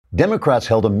Democrats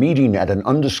held a meeting at an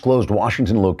undisclosed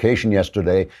Washington location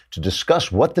yesterday to discuss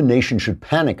what the nation should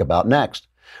panic about next.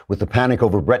 With the panic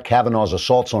over Brett Kavanaugh's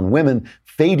assaults on women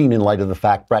fading in light of the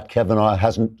fact Brett Kavanaugh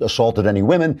hasn't assaulted any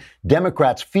women,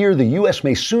 Democrats fear the U.S.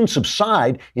 may soon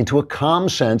subside into a calm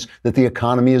sense that the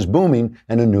economy is booming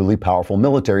and a newly powerful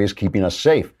military is keeping us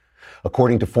safe.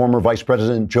 According to former Vice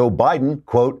President Joe Biden,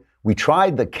 quote, "We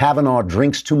tried the Kavanaugh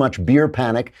drinks too much beer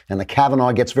panic and the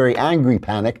Kavanaugh gets very angry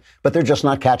panic, but they're just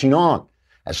not catching on.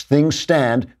 As things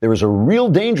stand, there is a real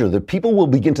danger that people will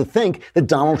begin to think that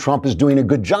Donald Trump is doing a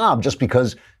good job just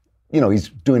because, he's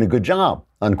doing a good job,"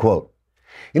 unquote.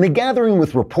 In a gathering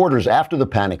with reporters after the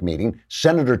panic meeting,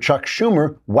 Senator Chuck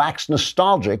Schumer waxed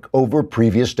nostalgic over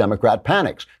previous Democrat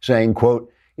panics, saying,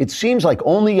 quote, "It seems like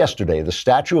only yesterday the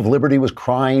Statue of Liberty was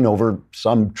crying over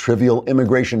some trivial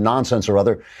immigration nonsense or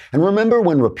other. And remember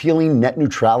when repealing net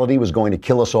neutrality was going to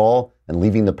kill us all, and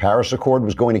leaving the Paris Accord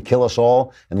was going to kill us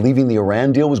all, and leaving the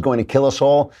Iran deal was going to kill us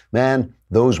all? Man,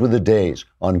 those were the days,"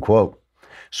 unquote.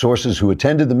 Sources who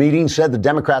attended the meeting said the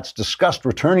Democrats discussed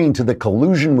returning to the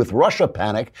collusion with Russia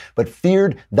panic, but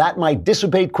feared that might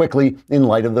dissipate quickly in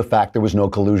light of the fact there was no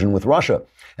collusion with Russia.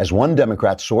 As one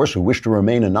Democrat source who wished to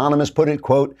remain anonymous put it,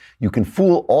 quote, "You can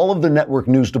fool all of the network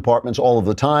news departments all of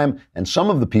the time, and some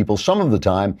of the people some of the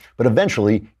time, but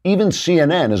eventually even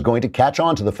CNN is going to catch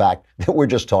on to the fact that we're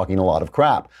just talking a lot of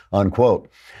crap," unquote.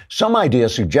 Some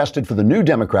ideas suggested for the new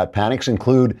Democrat panics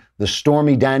include the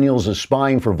Stormy Daniels is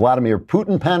spying for Vladimir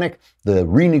Putin panic, the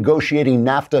renegotiating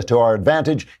NAFTA to our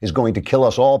advantage is going to kill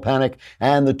us all panic,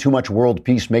 and the too much world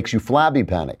peace makes you flabby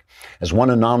panic. As one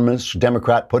anonymous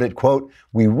Democrat put it, quote,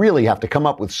 "We really have to come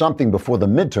up with something before the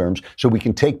midterms so we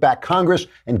can take back Congress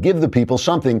and give the people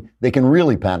something they can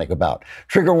really panic about."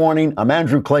 Trigger warning, I'm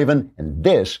Andrew Klavan, and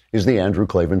this is The Andrew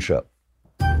Klavan Show.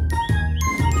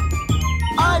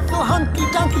 I feel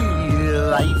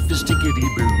hunky-dunky, life is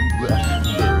tickety-boo.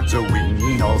 Birds are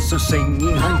winging, also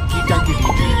singing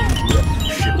hunky-dunky-doo.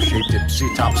 Ship-shape,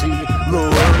 tipsy-topsy, the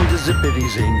world is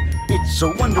zippity-zing. It's a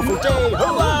wonderful day,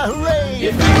 hurrah, hooray!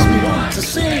 It makes me want to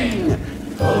sing.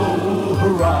 Oh,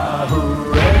 hurrah,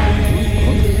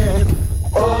 hooray!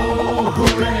 Oh,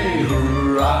 hooray,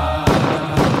 hurrah!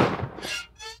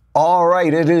 All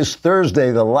right, it is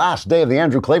Thursday, the last day of the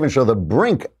Andrew Klavan Show, the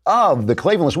brink of the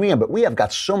Klavanless weekend, but we have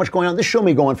got so much going on. This show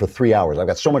may go on for 3 hours. I've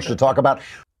got so much to talk about.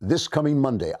 This coming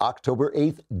Monday, October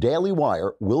 8th, Daily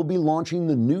Wire will be launching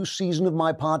the new season of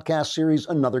my podcast series,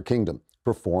 Another Kingdom,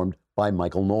 performed by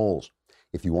Michael Knowles.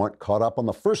 If you aren't caught up on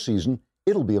the first season,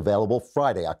 it'll be available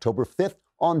Friday, October 5th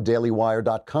on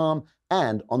dailywire.com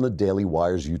and on the Daily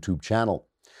Wire's YouTube channel.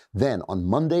 Then on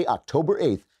Monday, October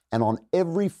 8th, and on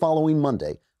every following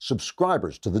Monday,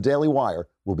 subscribers to the Daily Wire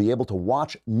will be able to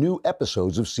watch new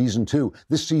episodes of Season 2.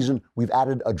 This season, we've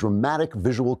added a dramatic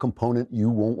visual component you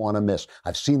won't want to miss.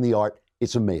 I've seen the art.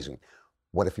 It's amazing.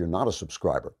 What if you're not a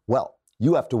subscriber? Well,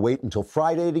 you have to wait until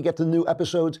Friday to get the new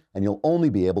episodes, and you'll only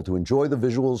be able to enjoy the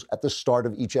visuals at the start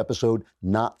of each episode,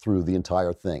 not through the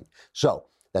entire thing. So,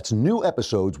 that's new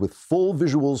episodes with full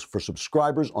visuals for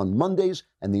subscribers on Mondays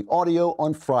and the audio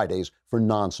on Fridays for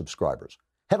non-subscribers.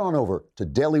 Head on over to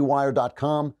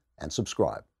dailywire.com and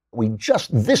subscribe. We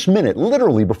just this minute,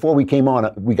 literally before we came on,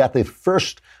 we got the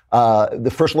first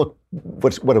look.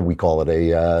 What do we call it?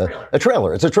 A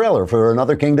trailer. It's a trailer for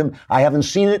Another Kingdom. I haven't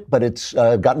seen it, but it's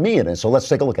got me in it. So let's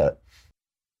take a look at it.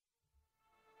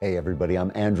 Hey everybody,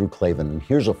 I'm Andrew Klavan, and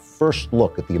here's a first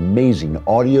look at the amazing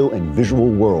audio and visual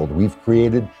world we've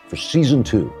created for Season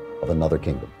 2 of Another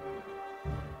Kingdom.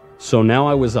 So now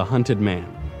I was a hunted man.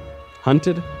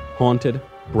 Hunted, haunted,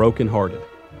 broken-hearted.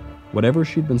 Whatever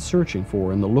she'd been searching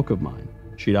for in the look of mine,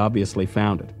 she'd obviously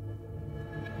found it.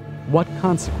 What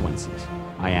consequences?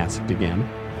 I asked again.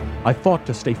 I fought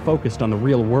to stay focused on the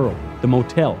real world, the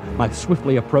motel, my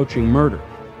swiftly approaching murder.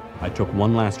 I took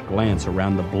one last glance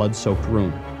around the blood-soaked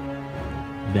room.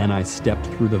 Then I stepped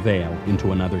through the veil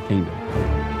into Another Kingdom.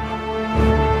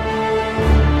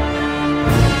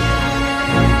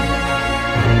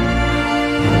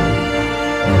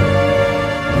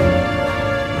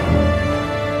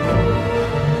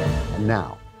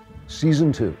 Now,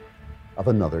 Season 2 of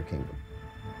Another Kingdom.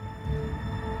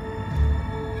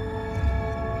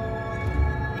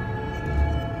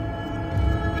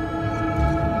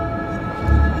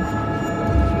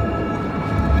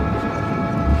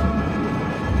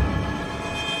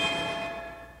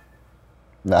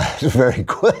 That's very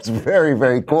cool. It's very,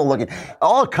 very cool looking.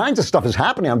 All kinds of stuff is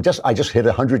happening. I just hit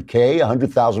 100K,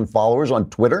 100,000 followers on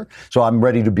Twitter. So I'm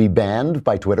ready to be banned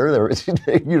by Twitter.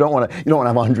 You don't want to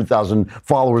have 100,000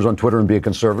 followers on Twitter and be a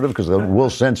conservative because they will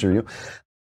censor you.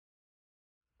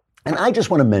 And I just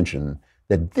want to mention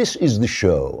that this is the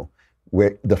show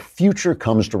where the future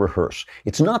comes to rehearse.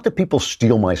 It's not that people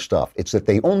steal my stuff. It's that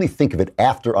they only think of it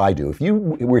after I do. If you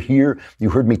were here, you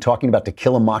heard me talking about To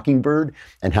Kill a Mockingbird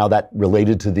and how that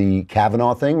related to the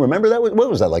Kavanaugh thing. Remember that? What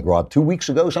was that like, Rob? 2 weeks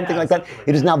ago, something like that?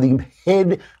 It is now the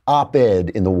head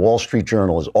op-ed in the Wall Street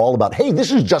Journal is all about, hey,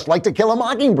 this is just like To Kill a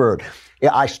Mockingbird.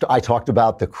 Yeah, I talked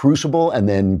about The Crucible and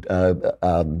then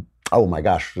oh my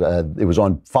gosh, it was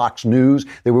on Fox News.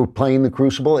 They were playing The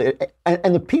Crucible.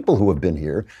 And the people who have been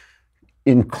here,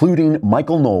 including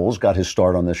Michael Knowles, got his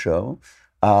start on the show.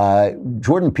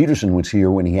 Jordan Peterson was here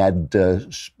when he had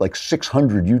like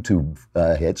 600 YouTube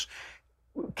hits.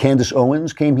 Candace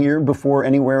Owens came here before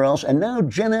anywhere else. And now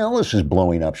Jenna Ellis is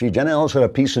blowing up. Jenna Ellis had a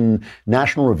piece in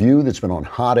National Review that's been on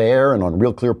Hot Air and on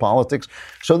Real Clear Politics.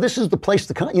 So this is the place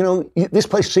to, this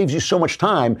place saves you so much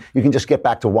time. You can just get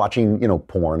back to watching,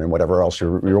 porn and whatever else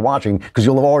you're watching because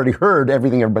you'll have already heard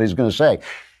everything everybody's going to say.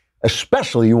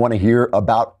 Especially you want to hear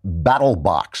about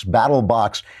BattleBox.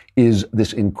 BattleBox is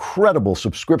this incredible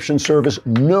subscription service.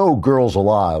 No girls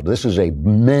allowed. This is a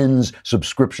men's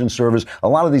subscription service. A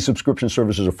lot of these subscription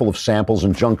services are full of samples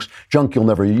and junk you'll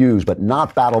never use, but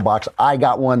not BattleBox. I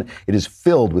got one. It is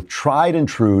filled with tried and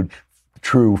true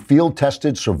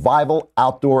field-tested survival,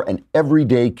 outdoor, and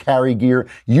everyday carry gear,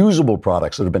 usable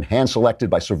products that have been hand-selected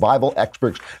by survival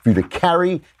experts for you to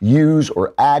carry, use,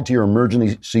 or add to your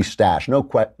emergency stash. No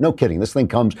kidding. This thing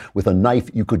comes with a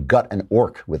knife. You could gut an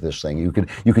orc with this thing. You could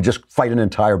just fight an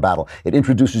entire battle. It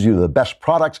introduces you to the best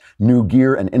products, new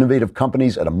gear, and innovative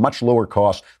companies at a much lower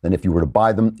cost than if you were to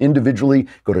buy them individually.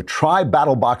 Go to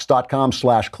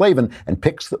trybattlebox.com/Klavan and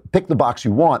pick the box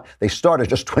you want. They start at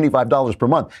just $25 per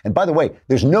month. And by the way,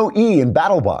 there's no E in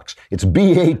BattleBox. It's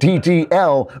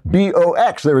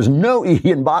BATTLBOX. There is no E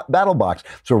in BattleBox.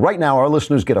 So right now, our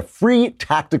listeners get a free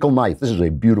tactical knife. This is a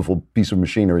beautiful piece of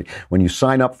machinery when you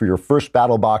sign up for your first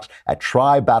BattleBox at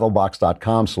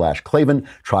trybattlebox.com/Klavan.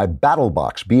 Try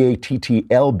BattleBox,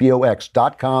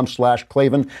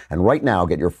 BATTLBOX.com/Klavan. And right now,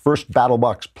 get your first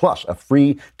BattleBox plus a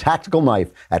free tactical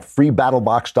knife at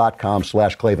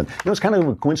freebattlebox.com/Klavan. It's kind of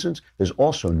a coincidence. There's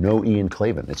also no E in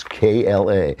Klavan. It's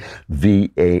KLAVAN.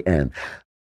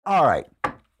 All right.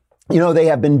 They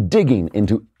have been digging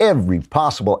into every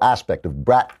possible aspect of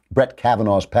Brett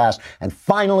Kavanaugh's past. And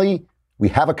finally, we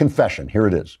have a confession. Here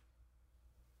it is.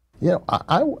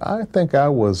 I think I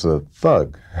was a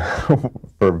thug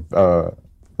for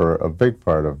a big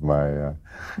part of my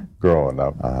growing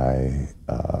up. I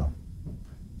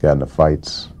got into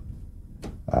fights.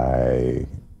 I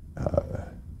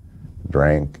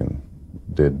drank and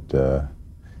did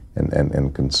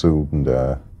and consumed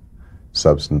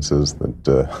substances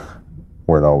that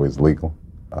weren't always legal.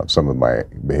 Some of my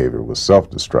behavior was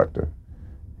self-destructive.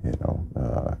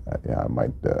 I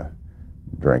might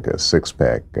drink a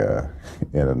six-pack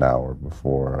in an hour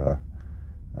before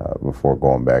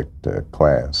going back to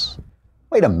class.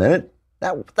 Wait a minute.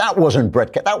 That wasn't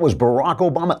Brett. That was Barack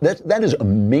Obama. That is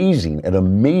amazing. An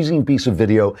amazing piece of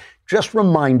video, just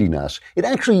reminding us. It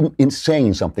actually is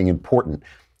saying something important.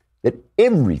 That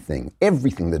everything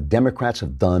the Democrats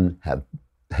have done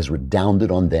has redounded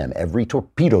on them. Every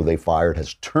torpedo they fired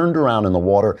has turned around in the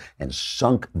water and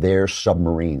sunk their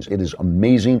submarines. It is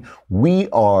amazing. We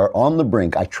are on the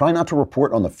brink. I try not to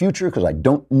report on the future because I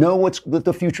don't know what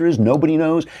the future is. Nobody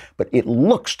knows. But it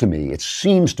looks to me, it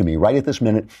seems to me right at this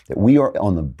minute that we are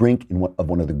on the brink of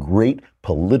one of the great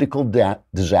political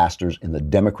disasters in the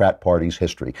Democrat Party's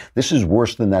history. This is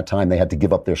worse than that time they had to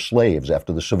give up their slaves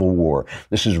after the Civil War.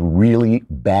 This is really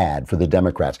bad for the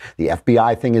Democrats. The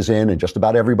FBI thing is in, and just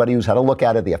about everybody who's had a look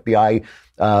at it, the FBI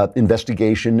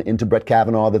investigation into Brett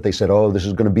Kavanaugh that they said, oh, this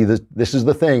is going to be this is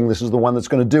the thing, this is the one that's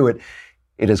going to do it.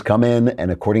 It has come in, and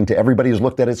according to everybody who's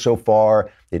looked at it so far,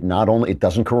 it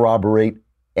doesn't corroborate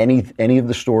any of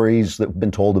the stories that have been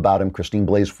told about him, Christine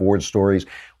Blasey Ford's stories.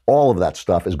 All of that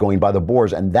stuff is going by the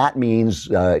boards, and that means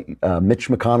Mitch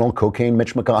McConnell, cocaine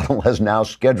Mitch McConnell, has now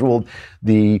scheduled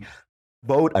the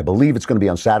vote. I believe it's going to be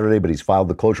on Saturday, but he's filed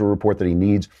the cloture report that he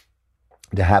needs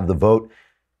to have the vote.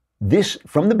 This,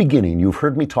 from the beginning, you've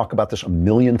heard me talk about this a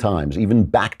million times, even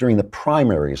back during the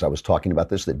primaries I was talking about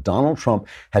this, that Donald Trump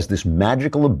has this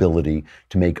magical ability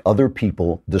to make other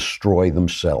people destroy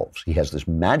themselves. He has this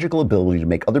magical ability to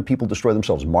make other people destroy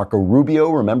themselves. Marco Rubio,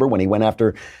 remember when he went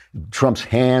after Trump's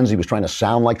hands, he was trying to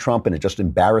sound like Trump and it just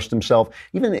embarrassed himself.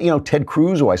 Even, Ted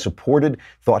Cruz, who I supported,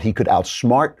 thought he could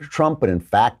outsmart Trump, but in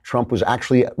fact, Trump was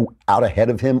actually out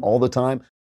ahead of him all the time.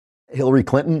 Hillary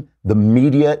Clinton, the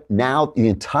media, now the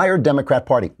entire Democrat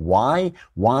Party. Why?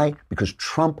 Because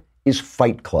Trump is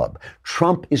Fight Club.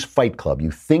 Trump is Fight Club.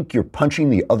 You think you're punching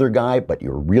the other guy, but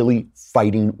you're really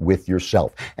fighting with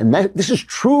yourself. And this is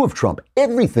true of Trump.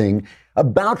 Everything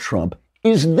about Trump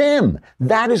is them.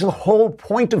 That is the whole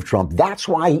point of Trump. That's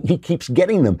why he keeps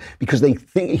getting them, because they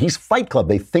think he's Fight Club.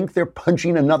 They think they're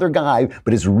punching another guy,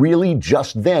 but it's really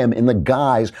just them in the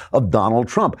guise of Donald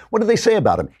Trump. What do they say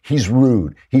about him? He's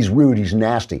rude. He's rude. He's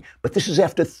nasty. But this is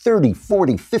after 30,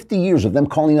 40, 50 years of them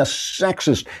calling us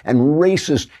sexist and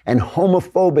racist and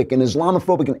homophobic and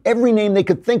Islamophobic and every name they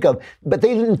could think of. But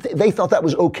they thought that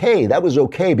was okay. That was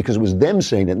okay because it was them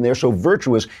saying it, and they're so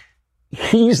virtuous.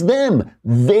 He's them.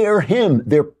 They're him.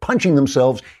 They're punching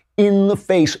themselves in the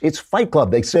face. It's Fight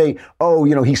Club. They say, oh,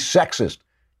 he's sexist.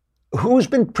 Who's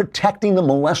been protecting the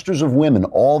molesters of women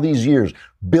all these years?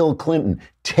 Bill Clinton,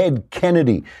 Ted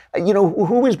Kennedy.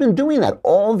 Who has been doing that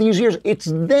all these years? It's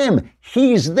them.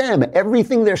 He's them.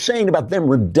 Everything they're saying about them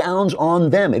redounds on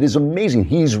them. It is amazing.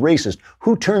 He's racist.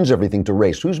 Who turns everything to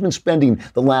race? Who's been spending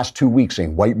the last 2 weeks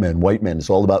saying, white men, white men. It's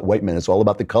all about white men. It's all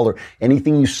about the color.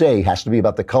 Anything you say has to be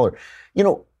about the color.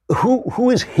 Who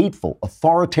is hateful,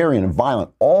 authoritarian, and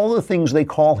violent? All the things they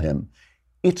call him,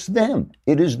 it's them.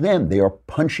 It is them. They are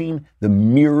punching the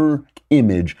mirror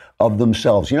image of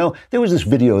themselves. There was this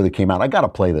video that came out. I got to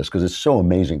play this because it's so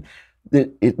amazing.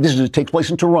 It takes place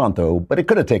in Toronto, but it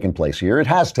could have taken place here. It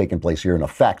has taken place here in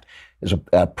effect. There's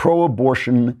a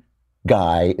pro-abortion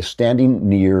guy is standing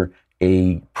near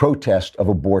a protest of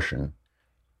abortion,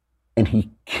 and he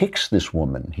kicks this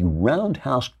woman. He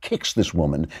roundhouse kicks this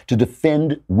woman to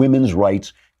defend women's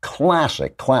rights.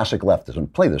 Classic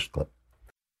leftism. Play this clip.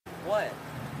 What?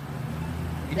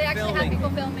 They actually have people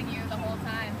filming you the whole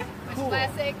time. Which is why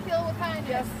I say kill with kindness.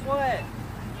 Guess what?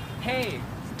 Hey.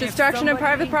 Destruction of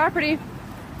private property.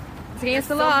 It's against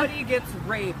the law. Somebody gets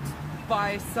raped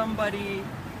by somebody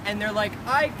and they're like,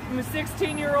 I'm a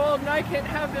 16-year-old and I can't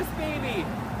have this baby.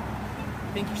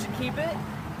 Think you should keep it?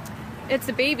 It's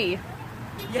a baby.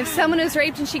 Yeah. If someone is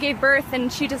raped and she gave birth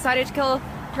and she decided to kill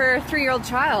her 3-year-old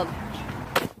child.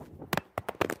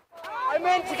 I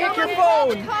meant to kick your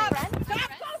phone.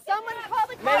 Someone call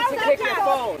the cops. Meant to kick your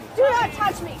phone. Do not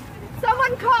touch me.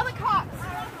 Someone call the cops.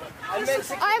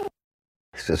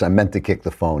 He says, I meant to kick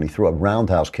the phone. He threw a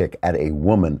roundhouse kick at a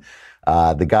woman.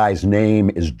 The guy's name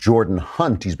is Jordan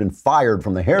Hunt. He's been fired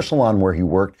from the hair salon where he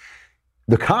worked.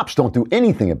 The cops don't do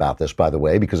anything about this, by the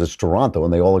way, because it's Toronto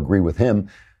and they all agree with him.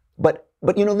 But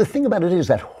the thing about it is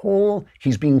that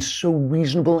he's being so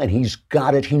reasonable and he's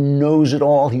got it. He knows it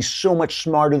all. He's so much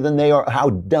smarter than they are. How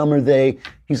dumb are they?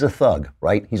 He's a thug,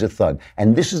 right? He's a thug.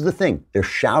 And this is the thing. They're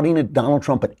shouting at Donald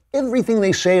Trump, but everything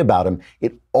they say about him,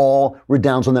 it all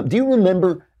redounds on them. Do you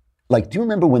remember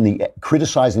when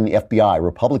criticizing the FBI,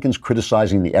 Republicans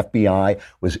criticizing the FBI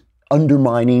was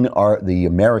undermining the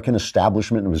American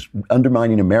establishment, and was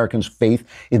undermining Americans' faith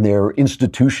in their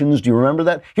institutions? Do you remember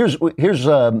that? Here's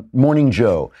Morning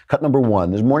Joe, cut number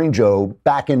 1. There's Morning Joe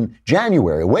back in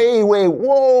January,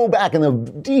 back in the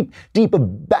deep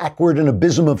backward and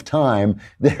abysm of time.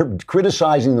 They're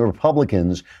criticizing the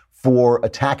Republicans for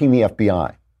attacking the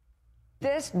FBI.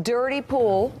 This dirty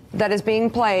pool that is being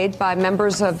played by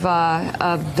members of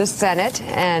the Senate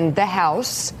and the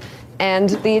House and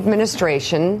the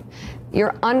administration,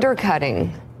 you're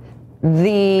undercutting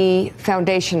the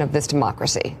foundation of this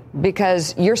democracy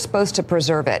because you're supposed to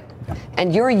preserve it.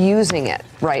 And you're using it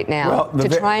right now to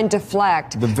try and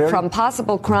deflect from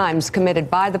possible crimes committed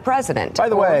by the president. By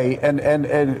the way,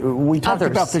 and we talked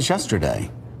about this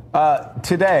yesterday.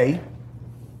 Today,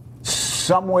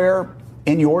 somewhere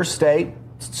in your state,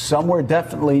 somewhere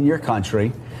definitely in your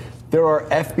country, there are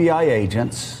FBI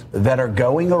agents that are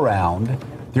going around.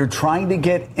 They're trying to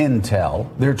get intel.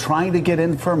 They're trying to get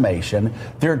information.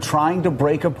 They're trying to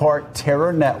break apart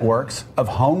terror networks of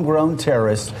homegrown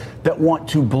terrorists that want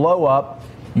to blow up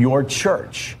your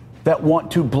church, that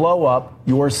want to blow up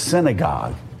your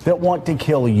synagogue, that want to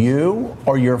kill you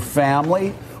or your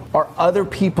family or other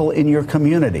people in your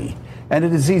community. And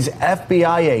it is these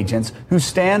FBI agents who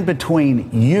stand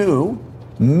between you,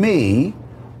 me,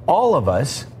 all of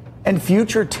us, and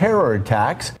future terror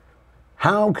attacks.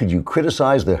 How could you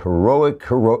criticize the heroic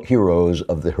heroes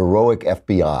of the heroic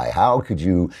FBI? How could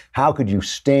you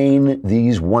stain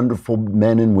these wonderful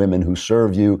men and women who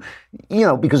serve you?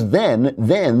 Because then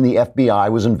the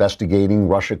FBI was investigating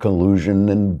Russia collusion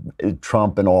and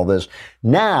Trump and all this.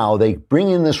 Now they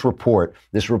bring in this report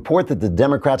that the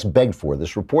Democrats begged for,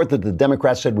 this report that the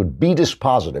Democrats said would be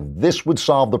dispositive. This would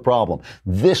solve the problem.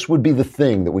 This would be the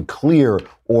thing that would clear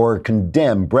or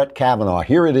condemn Brett Kavanaugh.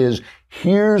 Here it is.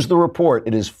 Here's the report.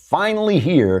 It is finally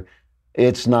here.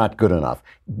 It's not good enough.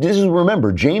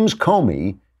 Remember, James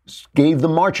Comey gave the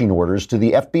marching orders to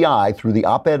the FBI through the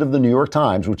op-ed of the New York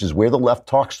Times, which is where the left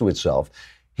talks to itself.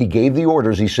 He gave the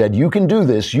orders. He said, you can do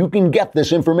this. You can get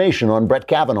this information on Brett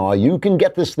Kavanaugh. You can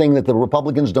get this thing that the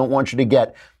Republicans don't want you to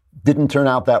get. Didn't turn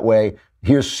out that way.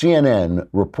 Here's CNN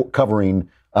covering,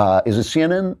 is it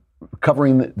CNN?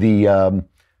 Covering the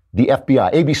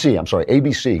FBI,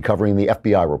 ABC covering the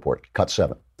FBI report, cut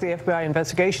 7. The FBI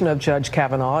investigation of Judge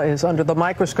Kavanaugh is under the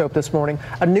microscope this morning.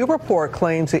 A new report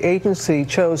claims the agency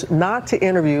chose not to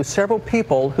interview several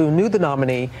people who knew the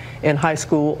nominee in high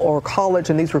school or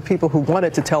college, and these were people who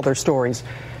wanted to tell their stories.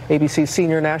 ABC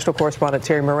senior national correspondent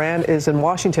Terry Moran is in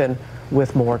Washington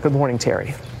with more. Good morning,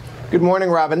 Terry. Good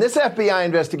morning, Robin. This FBI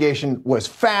investigation was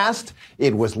fast,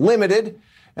 it was limited,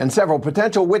 and several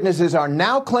potential witnesses are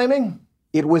now claiming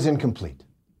it was incomplete.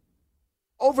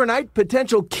 Overnight,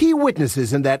 potential key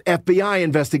witnesses in that FBI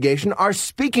investigation are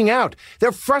speaking out.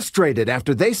 They're frustrated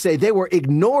after they say they were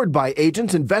ignored by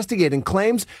agents investigating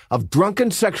claims of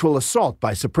drunken sexual assault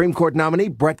by Supreme Court nominee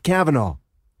Brett Kavanaugh.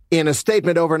 In a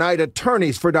statement overnight,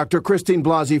 attorneys for Dr. Christine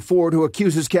Blasey Ford, who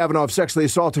accuses Kavanaugh of sexually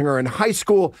assaulting her in high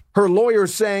school, her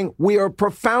lawyers saying, "We are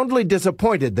profoundly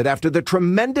disappointed that after the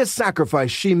tremendous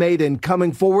sacrifice she made in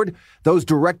coming forward, those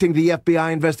directing the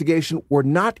FBI investigation were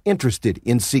not interested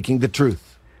in seeking the truth."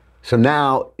 So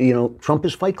now, Trump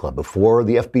is Fight Club. Before,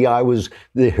 the FBI was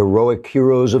the heroic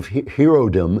heroes of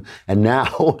herodom, and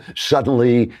now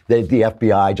suddenly the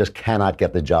FBI just cannot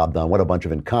get the job done. What a bunch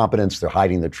of incompetence. They're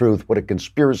hiding the truth. What a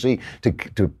conspiracy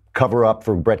to cover up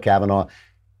for Brett Kavanaugh.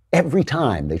 Every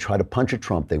time they try to punch at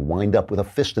Trump, they wind up with a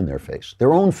fist in their face,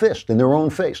 their own fist in their own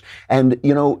face. And,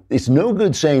 it's no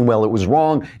good saying, well, it was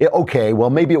wrong. Okay, well,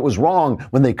 maybe it was wrong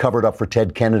when they covered up for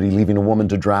Ted Kennedy leaving a woman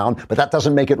to drown, but that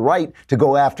doesn't make it right to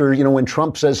go after, when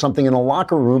Trump says something in a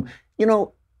locker room,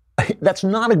 that's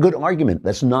not a good argument.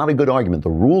 That's not a good argument. The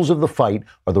rules of the fight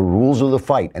are the rules of the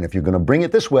fight. And if you're going to bring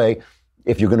it this way,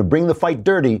 if you're going to bring the fight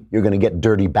dirty, you're going to get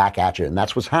dirty back at you. And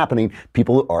that's what's happening.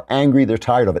 People are angry. They're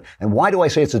tired of it. And why do I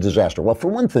say it's a disaster? Well, for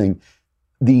one thing,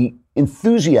 the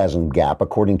enthusiasm gap,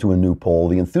 according to a new poll,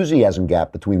 the enthusiasm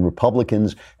gap between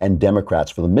Republicans and Democrats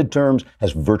for the midterms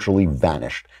has virtually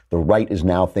vanished. The right is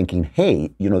now thinking, hey,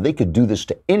 they could do this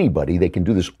to anybody. They can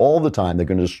do this all the time. They're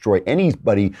going to destroy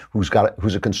anybody who's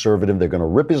a conservative. They're going to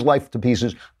rip his life to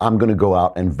pieces. I'm going to go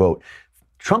out and vote.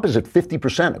 Trump is at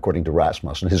 50%, according to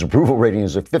Rasmussen. His approval rating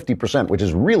is at 50%, which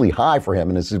is really high for him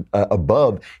and is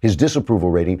above his disapproval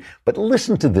rating. But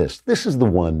listen to this. This is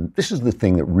the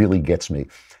thing that really gets me.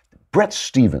 Bret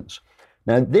Stephens.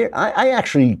 Now, I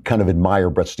actually kind of admire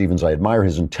Bret Stephens. I admire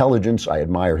his intelligence. I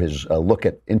admire his look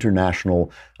at the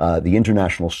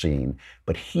international scene.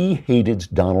 But he hated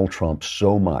Donald Trump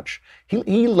so much.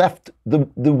 He left the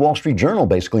Wall Street Journal,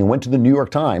 basically, and went to the New York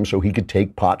Times so he could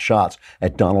take pot shots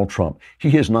at Donald Trump.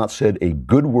 He has not said a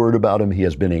good word about him. He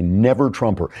has been a never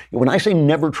Trumper. When I say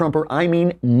never Trumper, I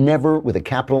mean never with a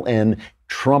capital N,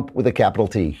 Trump with a capital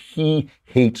T. He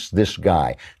hates this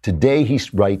guy. Today he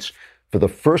writes, for the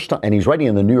first time, and he's writing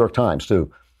in the New York Times too,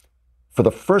 for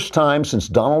the first time since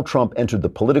Donald Trump entered the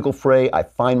political fray, I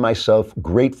find myself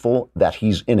grateful that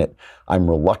he's in it. I'm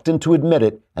reluctant to admit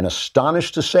it and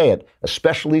astonished to say it,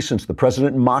 especially since the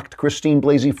president mocked Christine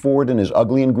Blasey Ford in his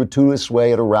ugly and gratuitous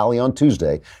way at a rally on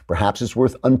Tuesday. Perhaps it's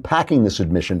worth unpacking this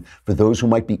admission for those who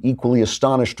might be equally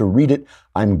astonished to read it.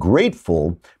 I'm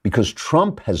grateful because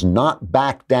Trump has not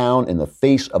backed down in the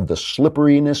face of the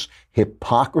slipperiness,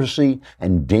 hypocrisy,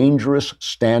 and dangerous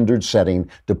standard setting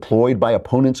deployed by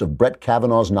opponents of Brett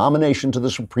Kavanaugh's nomination to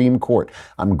the Supreme Court.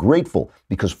 I'm grateful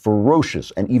because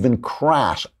ferocious and even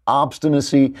crass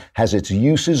obstinacy has its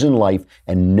uses in life,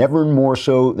 and never more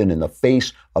so than in the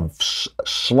face of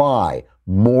sly,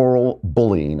 moral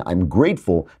bullying. I'm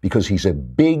grateful because he's a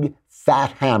big,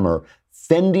 fat hammer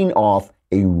fending off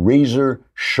a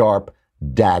razor-sharp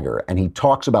dagger. And he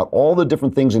talks about all the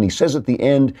different things, and he says at the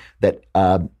end that,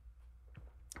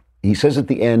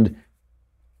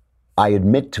 I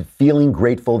admit to feeling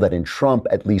grateful that in Trump,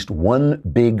 at least one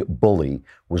big bully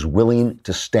was willing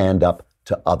to stand up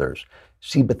to others.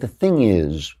 See, but the thing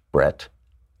is, Brett,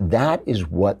 that is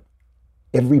what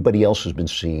everybody else has been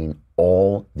seeing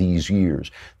all these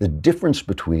years. The difference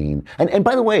between, and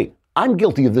by the way, I'm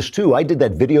guilty of this too. I did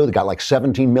that video that got like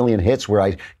 17 million hits where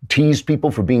I teased people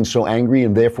for being so angry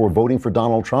and therefore voting for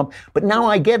Donald Trump. But now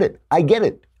I get it.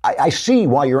 I see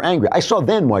why you're angry. I saw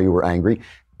then why you were angry,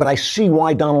 but I see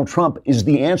why Donald Trump is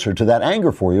the answer to that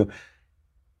anger for you.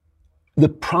 The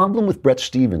problem with Bret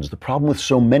Stephens, the problem with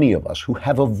so many of us who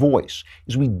have a voice,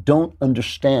 is we don't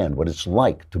understand what it's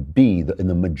like to be in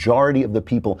the majority of the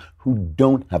people who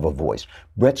don't have a voice.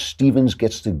 Bret Stephens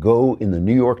gets to go in the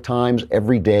New York Times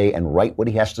every day and write what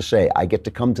he has to say. I get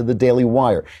to come to the Daily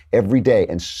Wire every day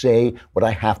and say what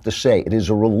I have to say. It is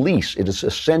a release. It is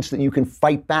a sense that you can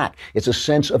fight back. It's a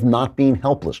sense of not being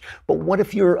helpless. But what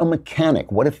if you're a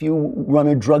mechanic? What if you run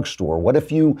a drugstore? What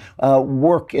if you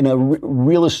work in a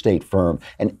real estate firm?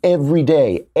 And every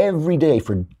day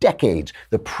for decades,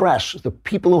 the press, the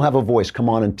people who have a voice come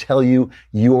on and tell you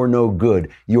you're no good.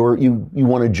 You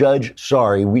want to judge?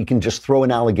 Sorry, we can just throw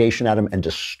an allegation at him and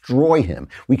destroy him.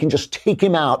 We can just take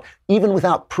him out, even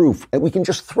without proof. And we can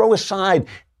just throw aside,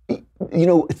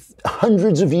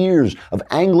 hundreds of years of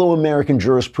Anglo-American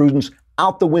jurisprudence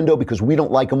out the window because we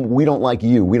don't like them. We don't like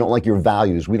you. We don't like your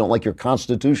values. We don't like your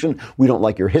Constitution. We don't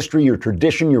like your history, your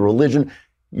tradition, your religion.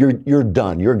 You're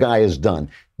done. Your guy is done.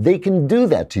 They can do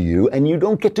that to you, and you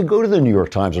don't get to go to the New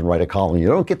York Times and write a column. You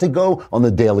don't get to go on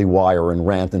the Daily Wire and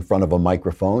rant in front of a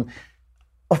microphone.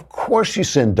 Of course you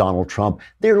send Donald Trump.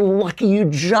 They're lucky you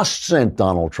just sent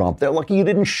Donald Trump. They're lucky you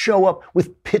didn't show up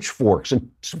with pitchforks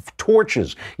and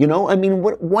torches.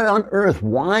 What on earth?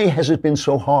 Why has it been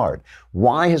so hard?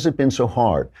 Why has it been so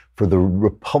hard for the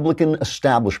Republican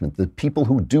establishment, the people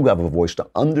who do have a voice, to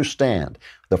understand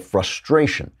the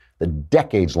frustration, the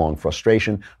decades-long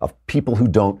frustration of people who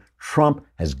don't? Trump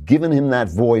has given him that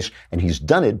voice, and he's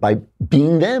done it by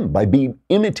being them, by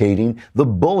imitating the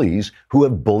bullies who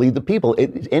have bullied the people.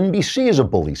 NBC is a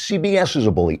bully. CBS is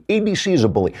a bully. ABC is a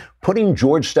bully. Putting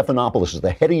George Stephanopoulos as the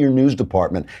head of your news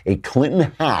department, a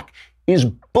Clinton hack, is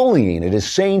bullying. It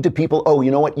is saying to people, oh,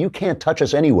 you know what? You can't touch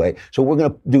us anyway, so we're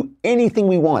going to do anything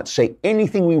we want, say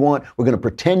anything we want. We're going to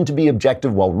pretend to be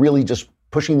objective while really just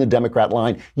pushing the Democrat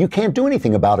line. You can't do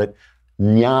anything about it.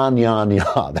 Nya, nya,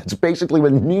 nya. That's basically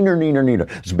what neener.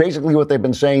 It's basically what they've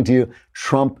been saying to you.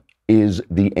 Trump is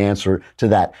the answer to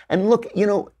that. And look,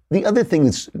 the other thing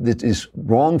that is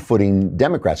wrong-footing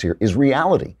Democrats here is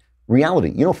reality.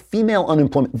 Female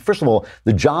unemployment. First of all,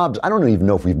 the jobs, I don't even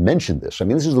know if we've mentioned this.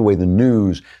 This is the way the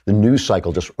news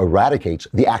cycle just eradicates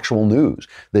the actual news.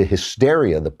 The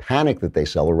hysteria, the panic that they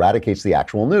sell eradicates the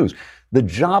actual news. The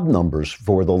job numbers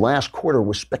for the last quarter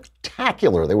were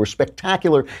spectacular. They were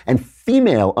spectacular. And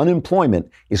female unemployment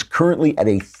is currently at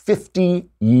a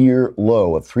 50-year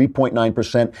low of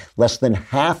 3.9%, less than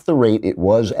half the rate it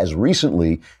was as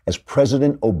recently as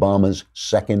President Obama's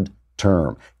second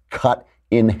term. Cut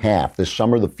in half. This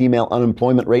summer, the female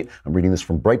unemployment rate, I'm reading this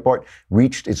from Breitbart,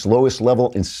 reached its lowest level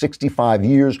in 65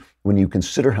 years. When you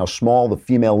consider how small the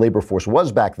female labor force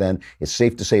was back then, it's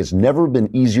safe to say it's never been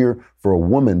easier for a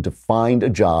woman to find a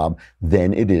job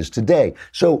than it is today.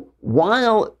 So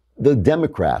while the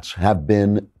Democrats have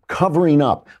been covering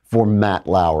up for Matt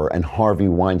Lauer and Harvey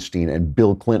Weinstein and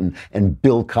Bill Clinton and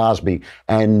Bill Cosby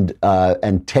and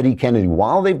Teddy Kennedy,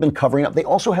 while they've been covering up, they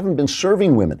also haven't been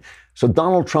serving women. So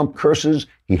Donald Trump curses.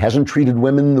 He hasn't treated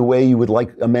women the way you would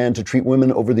like a man to treat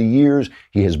women over the years.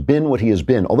 He has been what he has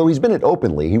been. Although he's been it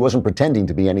openly, he wasn't pretending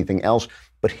to be anything else.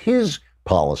 But his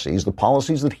policies, the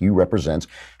policies that he represents,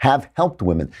 have helped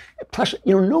women. Plus,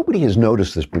 nobody has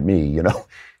noticed this but me,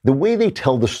 The way they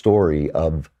tell the story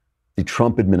of the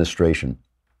Trump administration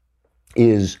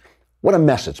is what a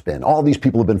mess it's been. All these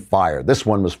people have been fired. This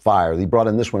one was fired. He brought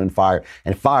in this one and fired.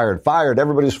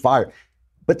 Everybody's fired.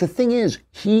 But the thing is,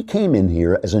 he came in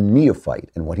here as a neophyte,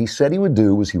 and what he said he would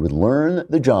do was he would learn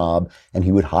the job and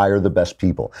he would hire the best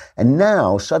people. And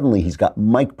now, suddenly, he's got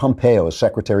Mike Pompeo as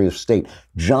Secretary of State,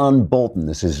 John Bolton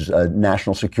as his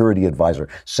national security advisor,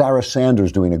 Sarah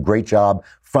Sanders doing a great job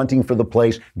fronting for the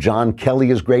place, John Kelly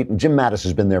is great, and Jim Mattis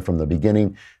has been there from the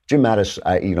beginning. Jim Mattis,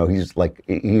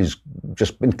 he's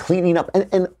just been cleaning up,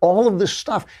 and all of this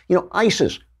stuff,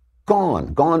 ISIS,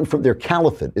 gone from their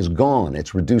caliphate is gone.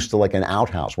 It's reduced to like an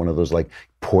outhouse, one of those like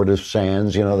port of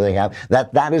sands, they have.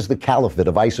 That is the caliphate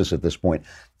of ISIS at this point.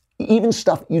 Even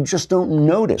stuff you just don't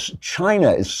notice.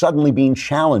 China is suddenly being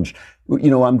challenged.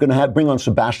 I'm going to bring on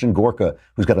Sebastian Gorka,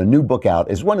 who's got a new book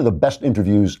out. It's one of the best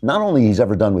interviews, not only he's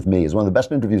ever done with me, it's one of the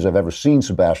best interviews I've ever seen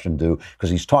Sebastian do, because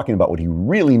he's talking about what he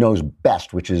really knows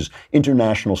best, which is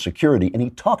international security. And he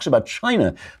talks about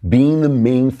China being the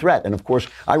main threat. And of course,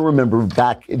 I remember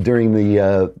back during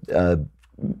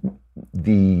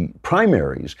the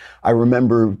primaries, I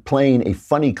remember playing a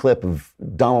funny clip of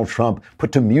Donald Trump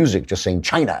put to music just saying,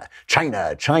 China,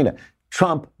 China, China.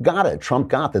 Trump got it. Trump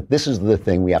got that this is the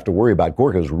thing we have to worry about.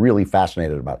 Gorka is really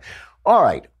fascinated about it. All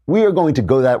right, we are going to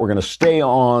go that. We're going to stay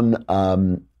on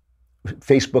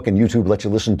Facebook and YouTube, let you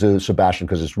listen to Sebastian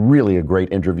because it's really a great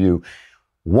interview.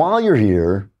 While you're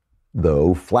here,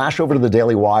 though, flash over to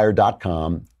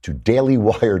thedailywire.com, to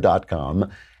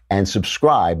dailywire.com, and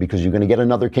subscribe because you're going to get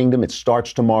Another Kingdom. It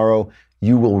starts tomorrow.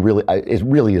 you will really, it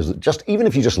really is just, even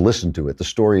if you just listen to it, the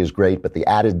story is great, but the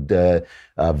added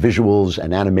visuals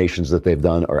and animations that they've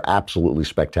done are absolutely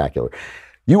spectacular.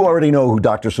 You already know who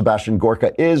Dr. Sebastian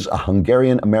Gorka is, a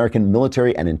Hungarian-American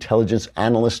military and intelligence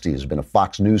analyst. He has been a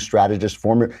Fox News strategist,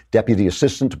 former deputy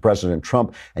assistant to President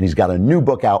Trump, and he's got a new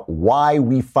book out, Why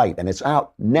We Fight, and it's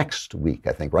out next week,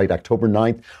 I think, right? October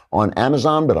 9th on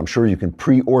Amazon, but I'm sure you can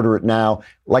pre-order it now.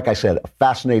 Like I said, a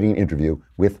fascinating interview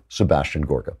with Sebastian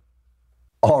Gorka.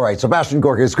 All right, Sebastian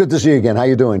Gorka, it's good to see you again. How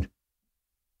you doing?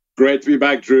 Great to be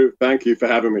back, Drew. Thank you for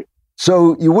having me.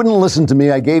 So you wouldn't listen to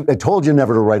me. I told you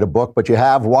never to write a book, but you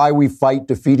have. Why We Fight,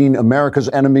 Defeating America's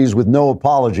Enemies with No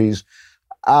Apologies.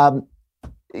 You're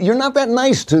not that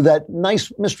nice to that nice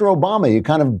Mr. Obama. You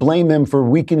kind of blame him for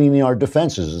weakening our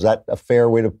defenses. Is that a fair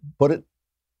way to put it?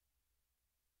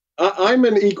 I'm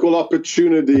an equal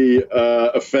opportunity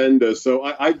offender, so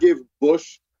I give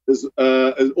Bush as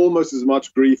almost as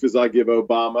much grief as I give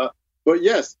Obama. But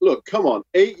yes, look, come on,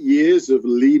 8 years of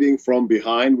leading from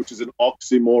behind, which is an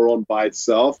oxymoron by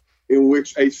itself, in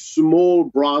which a small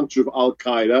branch of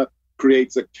Al-Qaeda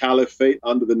creates a caliphate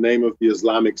under the name of the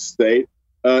Islamic State.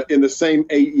 In the same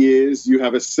 8 years, you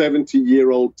have a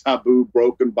 70-year-old taboo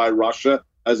broken by Russia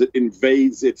as it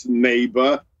invades its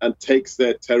neighbor and takes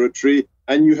their territory.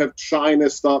 And you have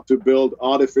China start to build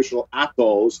artificial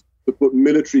atolls to put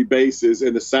military bases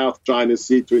in the South China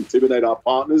Sea to intimidate our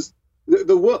partners.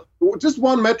 Just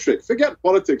one metric. Forget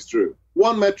politics, Drew.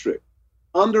 One metric.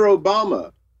 Under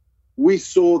Obama, we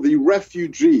saw the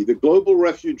global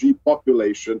refugee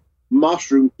population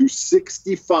mushroom to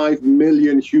 65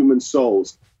 million human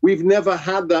souls. We've never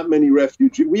had that many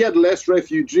refugees. We had less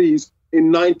refugees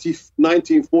in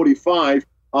 1945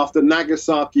 after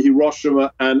Nagasaki,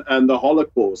 Hiroshima, and the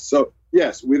Holocaust. So,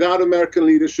 yes, without American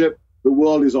leadership, the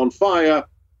world is on fire,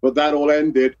 but that all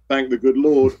ended, thank the good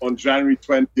Lord, on January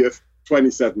 20th,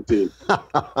 2017.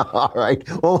 All right.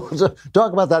 Well,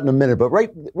 talk about that in a minute. But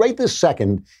right this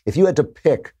second, if you had to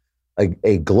pick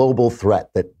a global threat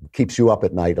that keeps you up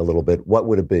at night a little bit, what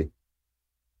would it be?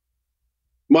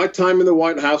 My time in the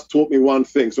White House taught me one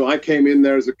thing. So I came in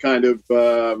there as a kind of,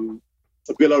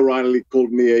 Bill O'Reilly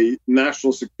called me a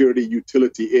national security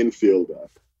utility infielder.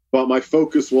 But my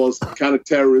focus was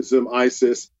counterterrorism,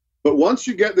 ISIS. But once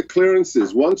you get the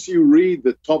clearances, once you read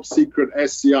the top secret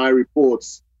SCI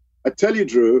reports, I tell you,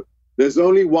 Drew, there's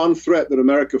only one threat that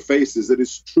America faces that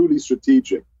is truly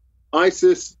strategic.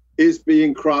 ISIS is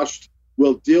being crushed.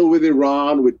 We'll deal with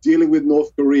Iran. We're dealing with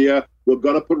North Korea. We're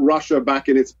going to put Russia back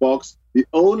in its box. The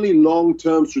only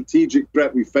long-term strategic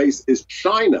threat we face is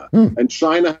China. And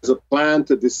China has a plan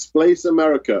to displace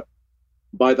America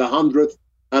by the 100th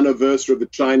anniversary of the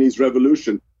Chinese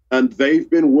Revolution. And they've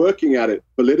been working at it.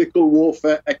 Political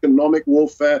warfare, economic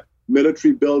warfare,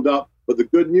 military buildup. But the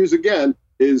good news, again,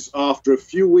 is after a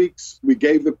few weeks, we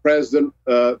gave the president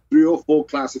 3 or 4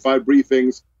 classified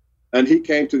briefings, and he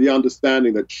came to the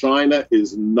understanding that China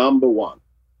is number one.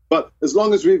 But as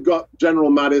long as we've got General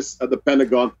Mattis at the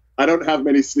Pentagon, I don't have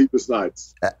many sleepless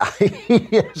nights.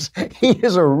 He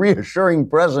is a reassuring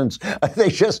presence. They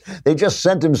just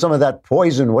sent him some of that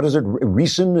poison. What is it?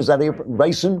 Ricin? Is that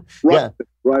ricin? Right. Yeah.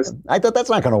 Right. I thought that's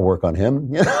not going to work on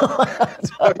him. You know?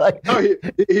 No,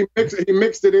 he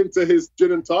mixed it into his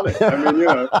gin and tonic. I mean, you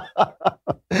know.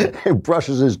 He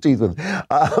brushes his teeth with.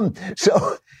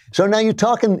 So now you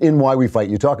talk in Why We Fight.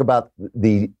 You talk about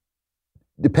the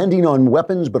depending on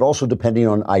weapons, but also depending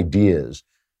on ideas.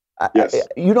 Yes.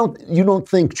 You don't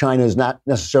think China is not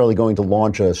necessarily going to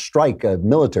launch a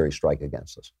military strike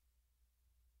against us?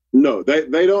 No,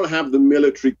 they don't have the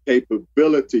military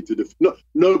capability to defend.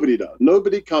 Nobody does.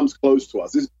 Nobody comes close to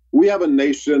us. We have a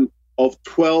nation of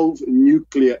 12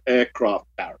 nuclear aircraft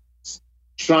carriers.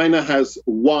 China has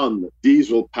one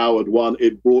diesel-powered one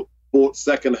it bought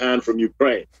secondhand from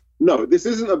Ukraine. No, this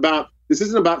isn't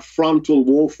about frontal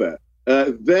warfare.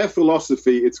 Their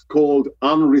philosophy, it's called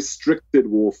unrestricted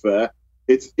warfare.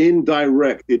 It's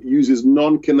indirect. It uses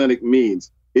non-kinetic means.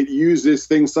 It uses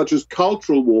things such as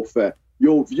cultural warfare.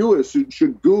 Your viewers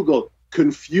should Google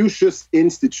Confucius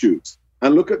Institutes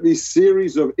and look at these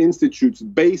series of institutes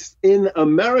based in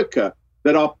America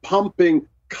that are pumping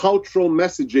cultural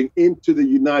messaging into the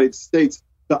United States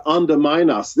to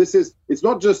undermine us. It's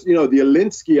not just, the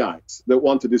Alinskyeites that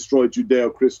want to destroy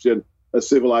Judeo-Christian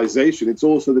civilization. It's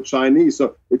also the Chinese.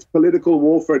 So it's political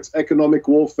warfare. It's economic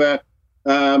warfare.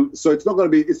 So it's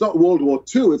not World War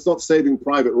II. It's not Saving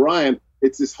Private Ryan.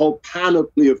 It's this whole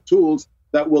panoply of tools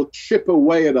that will chip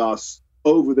away at us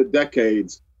over the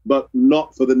decades. but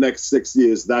not for the next 6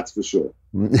 years, that's for sure.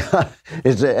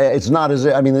 It's not as,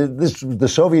 I mean, the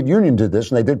Soviet Union did this,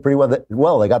 and they did pretty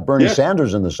well. They got Bernie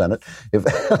Sanders in the Senate.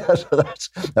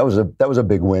 That was a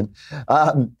big win.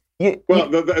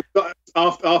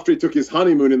 After he took his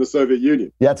honeymoon in the Soviet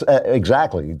Union. That's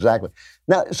exactly.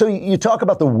 Now, so you talk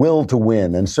about the will to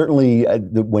win, and certainly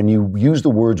when you use the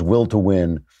words "will to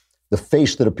win," the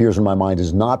face that appears in my mind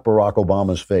is not Barack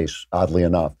Obama's face, oddly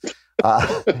enough.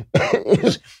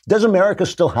 Does America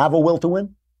still have a will to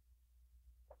win?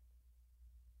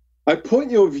 I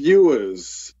point your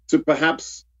viewers to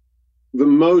perhaps the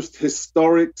most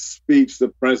historic speech the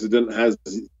president has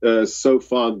so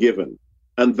far given,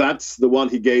 and that's the one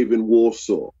he gave in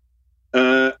Warsaw.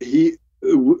 The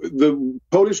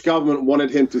Polish government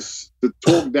wanted him to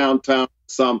talk downtown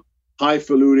some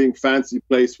highfalutin, fancy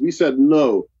place. We said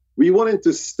no. We wanted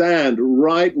to stand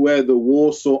right where the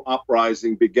Warsaw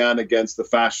Uprising began against the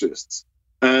fascists.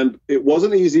 And it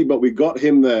wasn't easy, but we got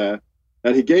him there.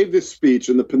 And he gave this speech,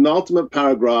 and the penultimate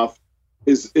paragraph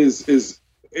is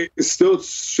still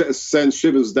sends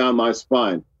shivers down my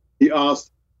spine. He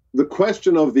asked, the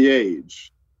question of the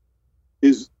age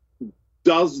is,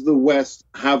 does the West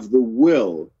have the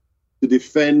will to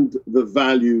defend the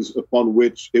values upon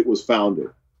which it was founded?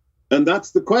 And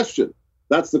that's the question.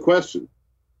 That's the question.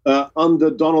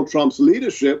 Under Donald Trump's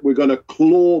leadership, we're going to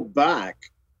claw back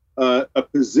a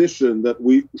position that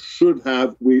we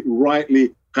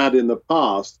rightly had in the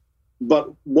past. But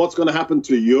what's going to happen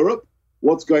to Europe?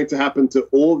 What's going to happen to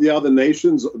all the other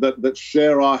nations that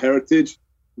share our heritage?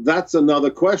 That's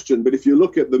another question. But if you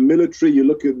look at the military, you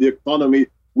look at the economy,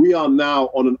 we are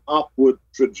now on an upward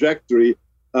trajectory,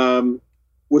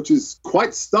 which is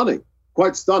quite stunning.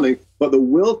 But the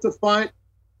will to fight,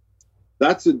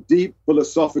 that's a deep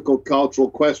philosophical, cultural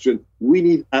question. We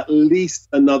need at least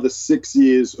another 6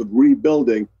 years of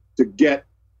rebuilding to get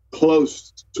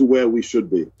close to where we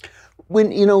should be.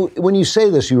 When you say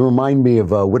this, you remind me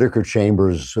of Whittaker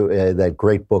Chambers, that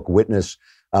great book, Witness,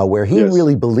 where he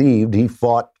really believed he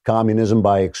fought communism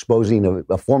by exposing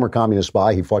a former communist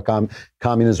spy. He fought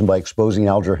communism by exposing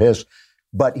Alger Hiss.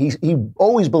 But he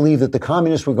always believed that the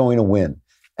communists were going to win.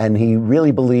 And he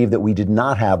really believed that we did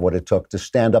not have what it took to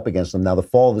stand up against them. Now, the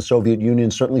fall of the Soviet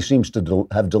Union certainly seems to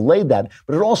have delayed that,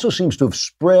 but it also seems to have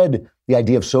spread the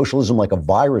idea of socialism like a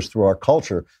virus through our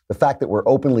culture. The fact that we're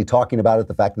openly talking about it,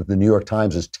 the fact that the New York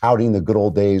Times is touting the good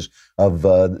old days of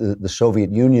the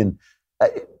Soviet Union.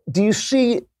 Do you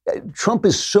see Trump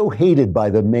is so hated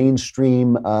by the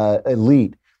mainstream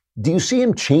elite? Do you see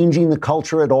him changing the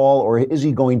culture at all, or is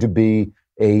he going to be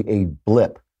a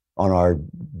blip on our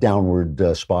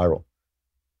downward spiral?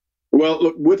 Well,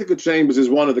 look, Whittaker Chambers is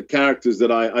one of the characters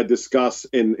that I discuss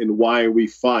in Why We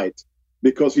Fight,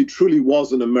 because he truly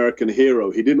was an American hero.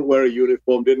 He didn't wear a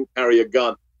uniform, didn't carry a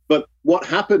gun. But what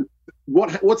happened,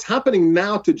 what's happening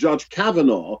now to Judge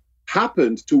Kavanaugh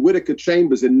happened to Whittaker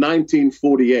Chambers in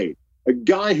 1948, a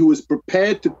guy who was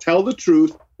prepared to tell the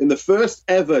truth in the first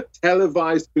ever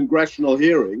televised congressional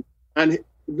hearing. And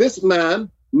this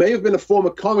man may have been a former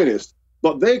communist,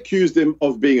 but they accused him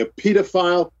of being a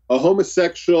pedophile, a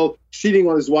homosexual, cheating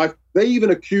on his wife. They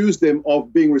even accused him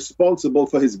of being responsible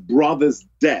for his brother's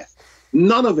death.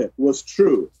 None of it was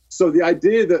true. So the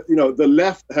idea that, the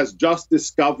left has just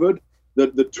discovered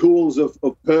the tools of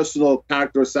personal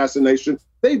character assassination,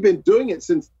 they've been doing it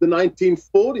since the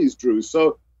 1940s, Drew.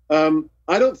 So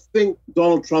I don't think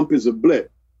Donald Trump is a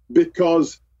blip,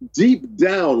 because deep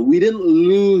down, we didn't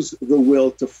lose the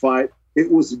will to fight.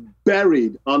 It was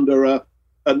buried under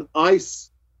an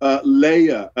ice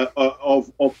layer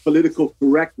of political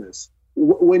correctness.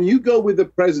 When you go with the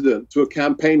president to a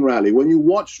campaign rally, when you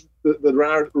watch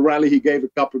the rally he gave a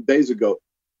couple of days ago,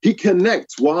 he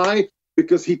connects. Why?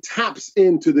 Because he taps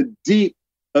into the deep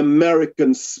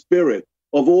American spirit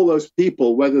of all those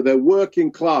people, whether they're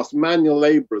working class, manual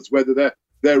laborers, whether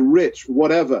they're rich,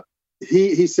 whatever.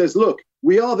 He says, look,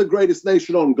 we are the greatest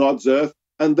nation on God's earth,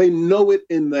 and they know it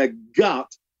in their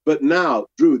gut. But now,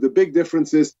 Drew, the big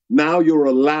difference is now you're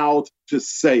allowed to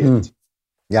say it.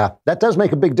 Yeah, that does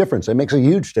make a big difference. It makes a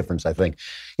huge difference, I think.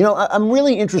 I'm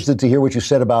really interested to hear what you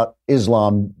said about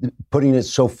Islam, putting it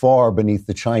so far beneath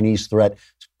the Chinese threat,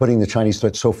 putting the Chinese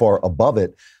threat so far above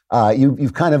it.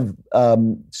 You've kind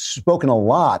of spoken a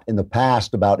lot in the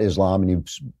past about Islam, and you've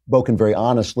spoken very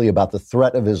honestly about the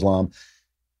threat of Islam.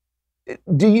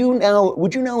 Would you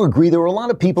now agree there were a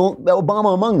lot of people,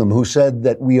 Obama among them, who said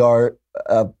that we are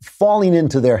falling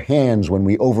into their hands when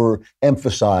we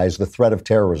overemphasize the threat of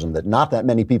terrorism, that not that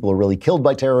many people are really killed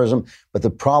by terrorism, but the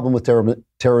problem with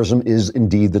terrorism is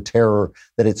indeed the terror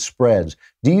that it spreads.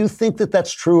 Do you think that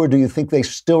that's true, or do you think they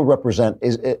still represent,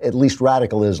 at least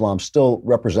radical Islam still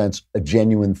represents a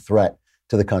genuine threat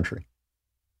to the country?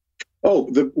 Oh,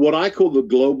 what I call the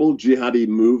global jihadi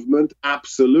movement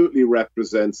absolutely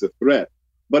represents a threat,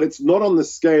 but it's not on the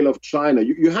scale of China.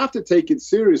 You have to take it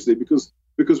seriously because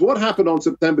what happened on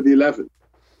September the 11th,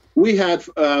 we had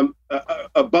a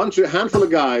handful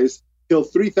of guys kill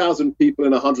 3,000 people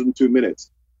in 102 minutes.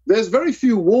 There's very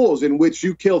few wars in which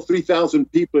you kill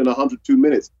 3,000 people in 102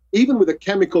 minutes. Even with a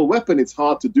chemical weapon, it's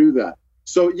hard to do that.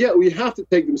 So, yeah, we have to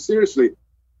take them seriously.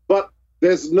 But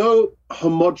there's no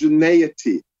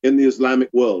homogeneity in the Islamic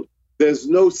world. There's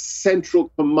no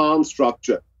central command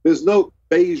structure. There's no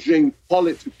Beijing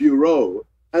Politburo.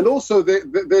 And also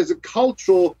there's a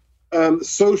cultural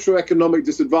socioeconomic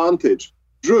disadvantage.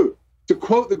 Drew, to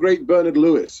quote the great Bernard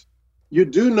Lewis, you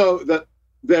do know that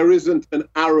there isn't an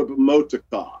Arab motor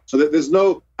car, so that there's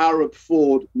no Arab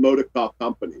Ford motor car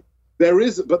company. There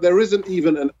isn't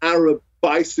even an Arab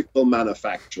bicycle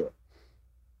manufacturer.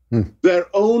 Their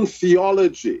own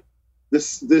theology,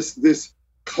 this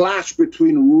clash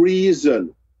between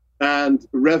reason and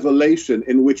revelation,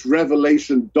 in which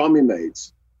revelation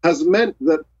dominates, has meant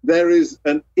that there is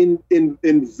an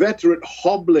inveterate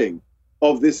hobbling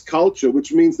of this culture,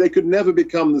 which means they could never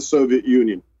become the Soviet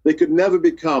Union. They could never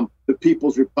become the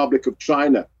People's Republic of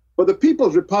China. But the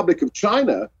People's Republic of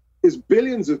China is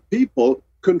billions of people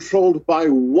controlled by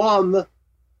one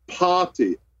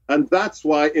party. And that's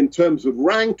why, in terms of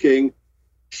ranking,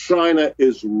 China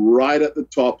is right at the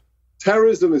top.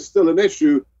 Terrorism is still an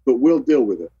issue, but we'll deal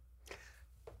with it.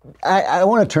 I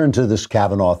want to turn to this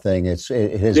Kavanaugh thing. It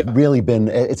has really been,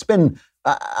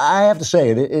 I have to say,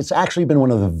 it's actually been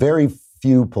one of the very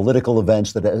few political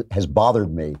events that has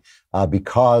bothered me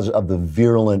because of the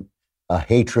virulent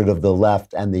hatred of the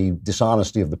left and the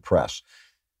dishonesty of the press.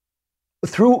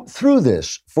 Through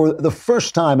this, for the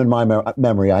first time in my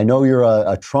memory, I know you're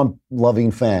a Trump-loving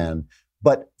fan,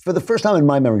 but for the first time in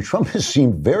my memory, Trump has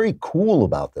seemed very cool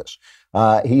about this.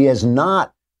 He has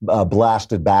not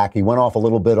blasted back. He went off a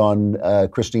little bit on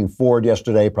Christine Ford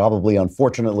yesterday. Probably,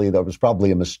 unfortunately, that was probably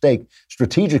a mistake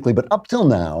strategically. But up till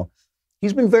now,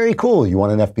 he's been very cool. You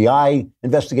want an FBI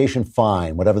investigation?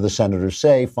 Fine. Whatever the senators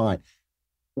say, fine.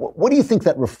 What do you think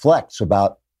that reflects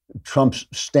about Trump's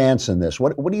stance in this?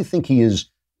 What do you think he's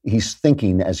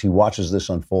thinking as he watches this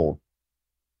unfold?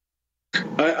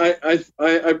 I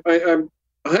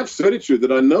have certitude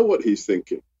that I know what he's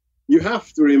thinking. You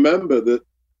have to remember that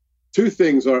two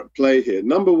things are at play here.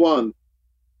 Number one,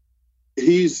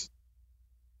 he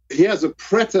has a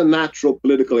preternatural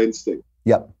political instinct.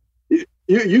 Yep.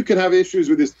 You can have issues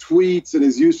with his tweets and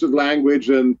his use of language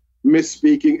and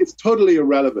misspeaking. It's totally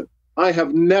irrelevant. I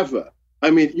have never,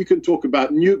 you can talk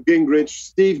about Newt Gingrich,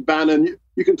 Steve Bannon,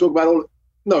 you can talk about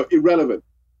irrelevant.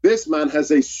 This man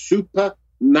has a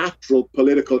supernatural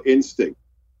political instinct.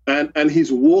 And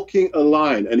he's walking a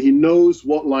line, and he knows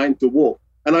what line to walk.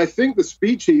 And I think the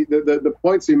speech, the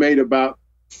points he made about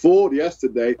Ford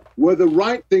yesterday were the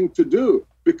right thing to do,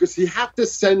 because he had to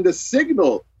send a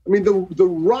signal. The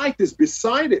right is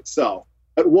beside itself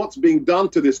at what's being done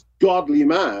to this godly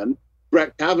man,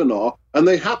 Brett Kavanaugh, and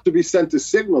they have to be sent a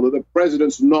signal that the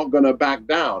president's not going to back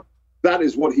down. That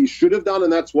is what he should have done,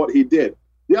 and that's what he did.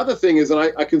 The other thing is,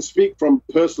 and I can speak from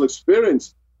personal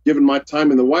experience, given my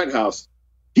time in the White House,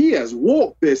 he has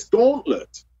walked this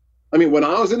gauntlet. When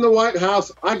I was in the White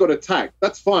House, I got attacked.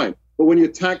 That's fine. But when you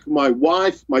attack my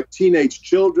wife, my teenage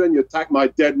children, you attack my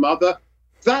dead mother,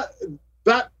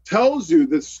 that tells you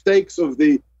the stakes of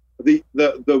the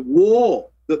war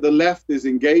that the left is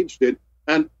engaged in.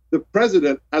 And the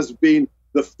president has been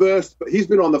he's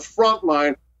been on the front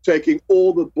line taking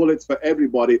all the bullets for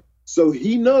everybody. So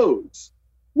he knows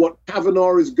what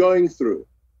Kavanaugh is going through.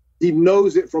 He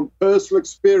knows it from personal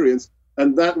experience.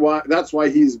 And that's why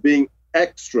he's being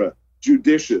extra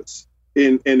judicious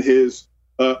in his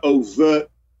overt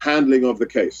handling of the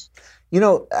case.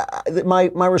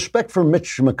 My respect for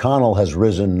Mitch McConnell has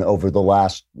risen over the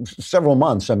last several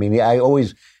months.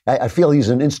 I feel he's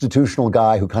an institutional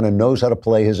guy who kind of knows how to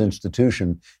play his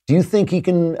institution. Do you think he's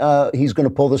going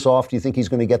to pull this off? Do you think he's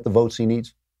going to get the votes he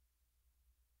needs?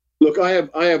 Look, I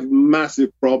have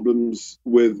massive problems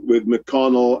with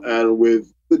McConnell and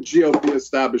with the GOP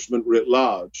establishment writ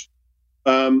large.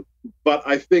 But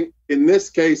I think in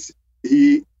this case,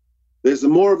 there's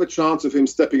more of a chance of him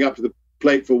stepping up to the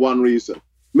plate for one reason.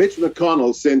 Mitch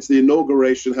McConnell, since the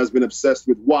inauguration, has been obsessed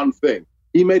with one thing.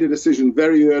 He made a decision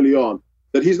very early on.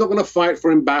 that he's not going to fight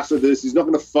for ambassadors. He's not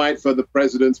going to fight for the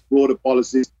president's broader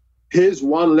policies. His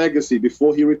one legacy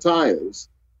before he retires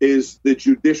is the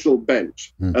judicial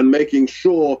bench and making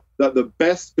sure that the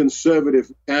best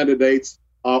conservative candidates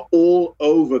are all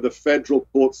over the federal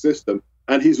court system.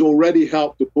 And he's already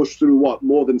helped to push through,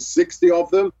 more than 60 of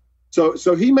them?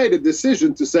 So he made a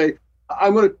decision to say,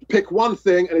 I'm going to pick one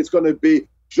thing, and it's going to be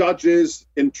judges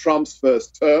in Trump's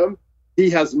first term. He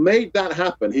has made that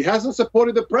happen. He hasn't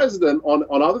supported the president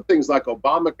on other things like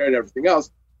Obamacare and everything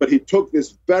else, but he took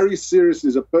this very seriously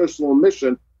as a personal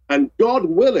mission. And God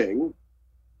willing,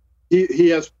 he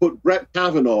has put Brett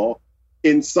Kavanaugh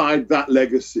inside that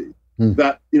legacy.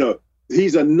 That,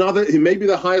 he may be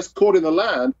the highest court in the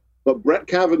land, but Brett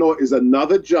Kavanaugh is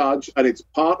another judge, and it's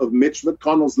part of Mitch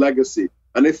McConnell's legacy.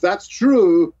 And if that's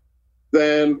true,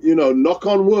 then, knock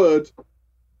on wood,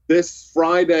 this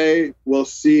Friday we'll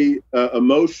see a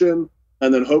motion,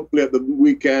 and then hopefully at the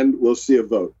weekend we'll see a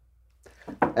vote.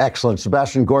 Excellent.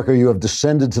 Sebastian Gorka, you have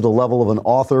descended to the level of an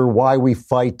author. Why We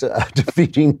Fight,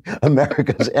 Defeating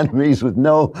America's Enemies with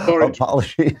No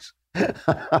Apologies.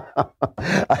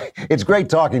 It's great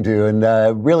talking to you,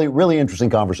 and really, really interesting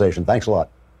conversation. Thanks a lot.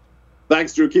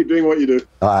 Thanks, Drew. Keep doing what you do.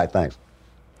 All right, thanks.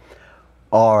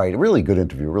 All right, really good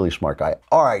interview, really smart guy.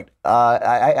 All right,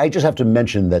 I just have to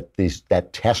mention that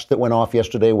that test that went off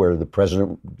yesterday where the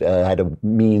president had a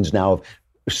means now of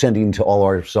sending to all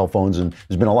our cell phones, and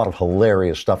there's been a lot of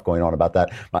hilarious stuff going on about that.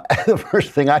 The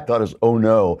first thing I thought is, oh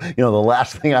no, the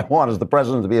last thing I want is the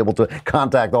president to be able to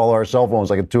contact all our cell phones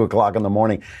like at 2 o'clock in the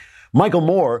morning. Michael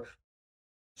Moore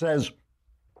says,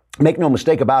 make no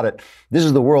mistake about it, this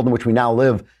is the world in which we now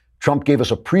live. Trump gave us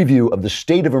a preview of the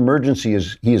state of emergency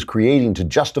as he is creating to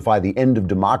justify the end of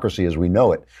democracy as we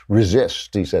know it.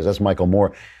 Resist, he says. That's Michael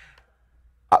Moore.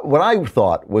 What I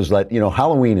thought was that,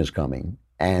 Halloween is coming,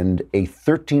 and a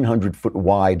 1,300-foot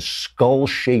wide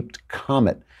skull-shaped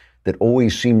comet that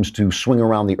always seems to swing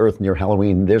around the Earth near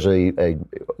Halloween. There's a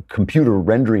computer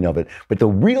rendering of it, but the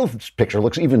real picture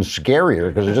looks even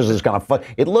scarier because it's just this kind of fun.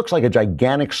 It looks like a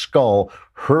gigantic skull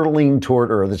hurtling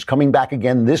toward Earth. It's coming back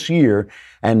again this year,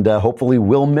 and hopefully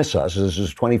will miss us. This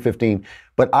is 2015.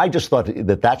 But I just thought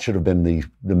that should have been the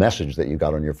message that you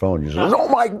got on your phone. You said, oh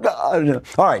my God.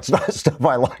 All right, stuff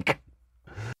I like.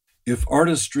 If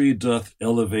artistry doth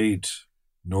elevate,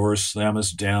 nor slam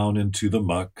us down into the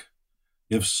muck,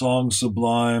 if song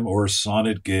sublime or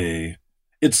sonnet gay,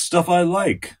 it's stuff I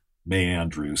like, may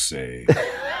Andrew say.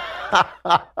 That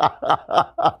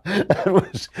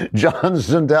was John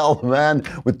Zundel, man,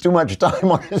 with too much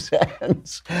time on his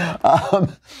hands.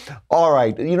 All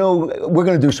right, we're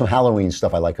going to do some Halloween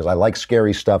stuff I like because I like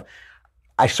scary stuff.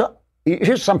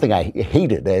 Here's something I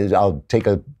hated. I'll take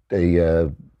a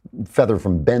feather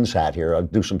from Ben's hat here. I'll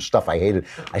do some stuff I hated.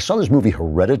 I saw this movie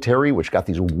Hereditary, which got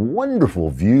these wonderful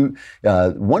reviews,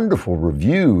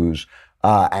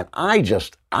 and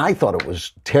I thought it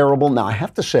was terrible. Now I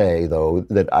have to say though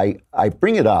that I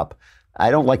bring it up. I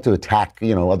don't like to attack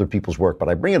other people's work, but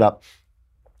I bring it up.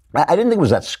 I didn't think it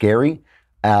was that scary.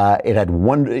 It had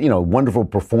wonderful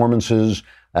performances.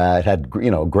 It had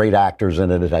great actors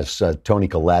in it. It has Toni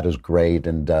Collette is great,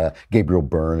 and Gabriel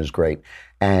Byrne is great.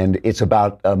 And it's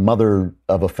about a mother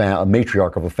of a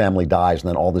matriarch of a family dies, and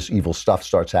then all this evil stuff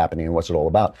starts happening, and what's it all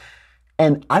about?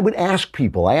 And I asked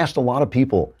a lot of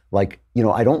people, I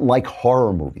don't like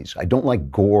horror movies. I don't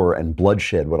like gore and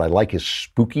bloodshed. What I like is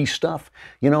spooky stuff.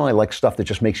 I like stuff that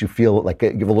just makes you feel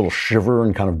give a little shiver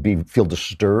and kind of feel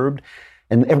disturbed.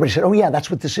 And everybody said, oh yeah, that's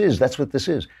what this is. That's what this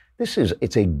is.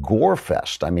 It's a gore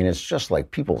fest. I mean, it's just like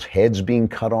people's heads being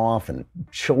cut off and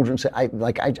children say, I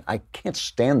can't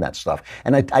stand that stuff.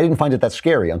 And I didn't find it that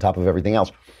scary on top of everything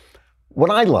else. What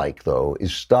I like, though,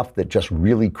 is stuff that just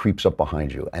really creeps up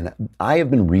behind you. And I have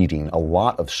been reading a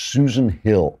lot of Susan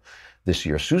Hill this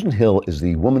year. Susan Hill is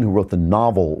the woman who wrote the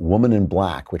novel Woman in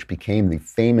Black, which became the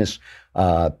famous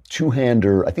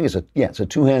two-hander, I think it's a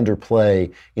two-hander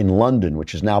play in London,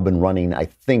 which has now been running, I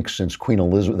think, since Queen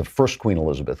Elizabeth, the first Queen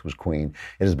Elizabeth was queen.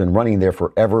 It has been running there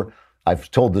forever. I've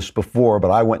told this before,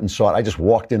 but I went and saw it. I just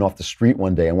walked in off the street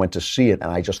one day and went to see it,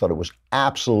 and I just thought it was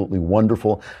absolutely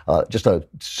wonderful. Just a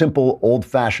simple,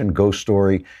 old-fashioned ghost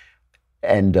story.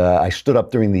 And I stood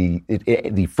up during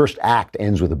the first act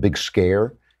ends with a big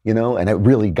scare, and it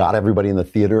really got everybody in the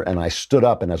theater. And I stood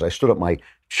up, and as I stood up, my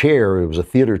chair, it was a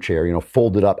theater chair,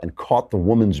 folded up and caught the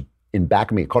woman's in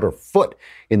back of me, caught her foot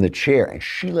in the chair, and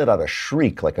she let out a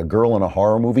shriek like a girl in a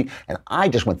horror movie, and I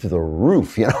just went through the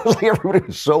roof. It was like everybody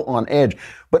was so on edge.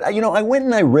 But, I went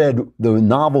and I read the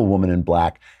novel Woman in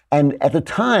Black, and at the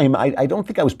time, I don't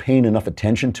think I was paying enough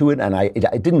attention to it, and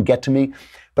it didn't get to me.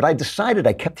 But I decided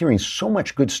I kept hearing so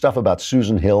much good stuff about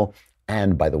Susan Hill,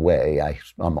 And by the way,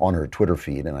 I'm on her Twitter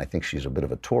feed, and I think she's a bit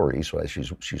of a Tory, so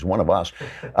she's one of us.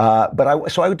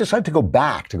 So I decided to go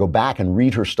back and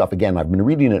read her stuff again. I've been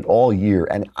reading it all year,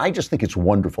 and I just think it's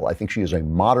wonderful. I think she is a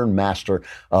modern master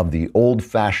of the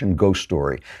old-fashioned ghost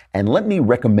story. And let me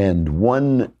recommend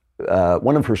one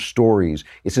of her stories.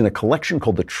 It's in a collection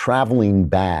called The Traveling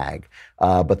Bag,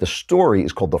 but the story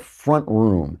is called The Front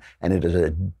Room, and it is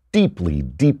a deeply,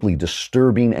 deeply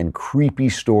disturbing and creepy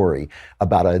story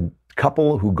about a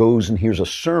couple who goes and hears a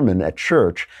sermon at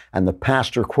church, and the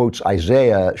pastor quotes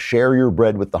Isaiah, "Share your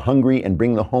bread with the hungry and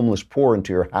bring the homeless poor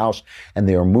into your house," and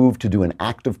they are moved to do an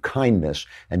act of kindness.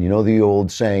 And you know the old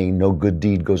saying, no good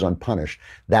deed goes unpunished.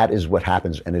 That is what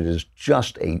happens, and it is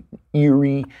just a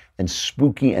eerie and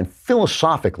spooky and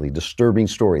philosophically disturbing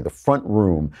story, The Front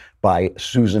Room by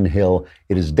Susan Hill.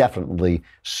 It is definitely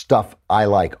stuff I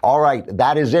like. All right,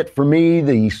 that is it for me.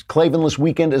 The Klavanless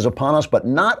weekend is upon us, but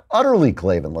not utterly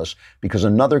Klavanless, because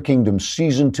Another Kingdom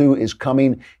Season 2 is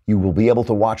coming. You will be able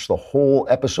to watch the whole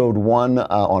Episode 1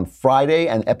 on Friday,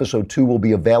 and Episode 2 will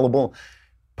be available.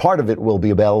 Part of it will be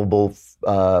available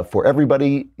for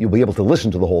everybody. You'll be able to listen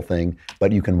to the whole thing,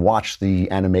 but you can watch the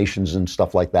animations and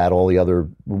stuff like that, all the other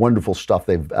wonderful stuff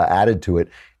they've added to it,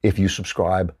 if you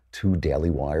subscribe to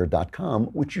dailywire.com,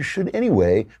 which you should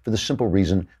anyway, for the simple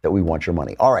reason that we want your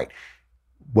money. All right.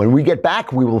 When we get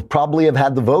back, we will probably have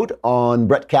had the vote on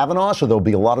Brett Kavanaugh, so there'll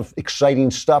be a lot of exciting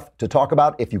stuff to talk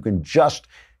about. If you can just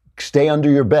stay under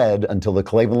your bed until the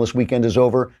Klavanless weekend is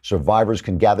over, survivors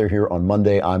can gather here on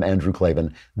Monday. I'm Andrew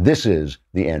Klavan. This is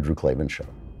The Andrew Klavan Show.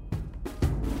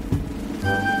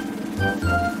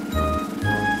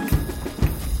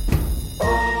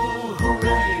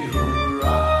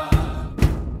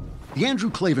 The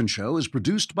Andrew Klavan Show is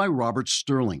produced by Robert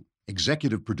Sterling.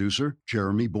 Executive producer,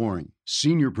 Jeremy Boring.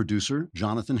 Senior producer,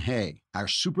 Jonathan Hay. Our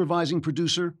supervising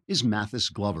producer is Mathis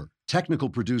Glover. Technical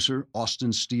producer,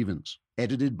 Austin Stevens.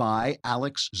 Edited by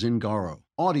Alex Zingaro.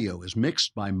 Audio is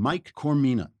mixed by Mike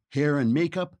Cormina. Hair and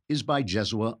makeup is by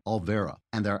Jesua Alvera.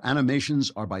 And our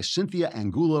animations are by Cynthia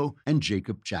Angulo and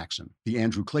Jacob Jackson. The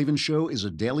Andrew Klavan Show is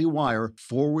a Daily Wire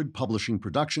Forward Publishing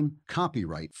production.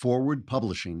 Copyright Forward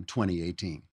Publishing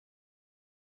 2018.